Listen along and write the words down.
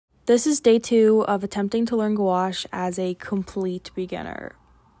This is day 2 of attempting to learn gouache as a complete beginner.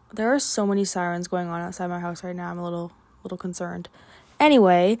 There are so many sirens going on outside my house right now. I'm a little concerned.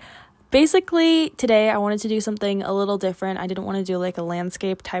 Anyway, basically today I wanted to do something a little different. I didn't want to do like a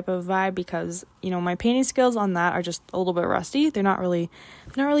landscape type of vibe because, my painting skills on that are just a little bit rusty. They're not really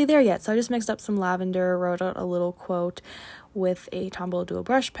there yet. So I just mixed up some lavender, wrote out a little quote with a Tombow Dual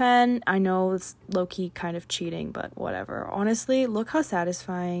brush pen. I know it's low-key kind of cheating, but whatever. Honestly, look how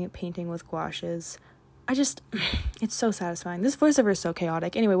satisfying painting with gouache is. It's so satisfying. This voiceover is so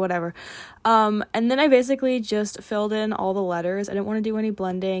chaotic. Anyway, whatever. And then I basically just filled in all the letters. I didn't want to do any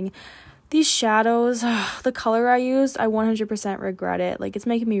blending. These shadows, the color I used, I 100% regret it. Like, it's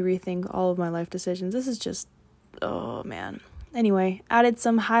making me rethink all of my life decisions. This is just, oh man. Anyway, added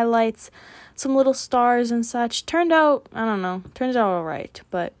some highlights, some little stars and such. Turned out alright,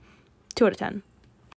 but 2 out of 10.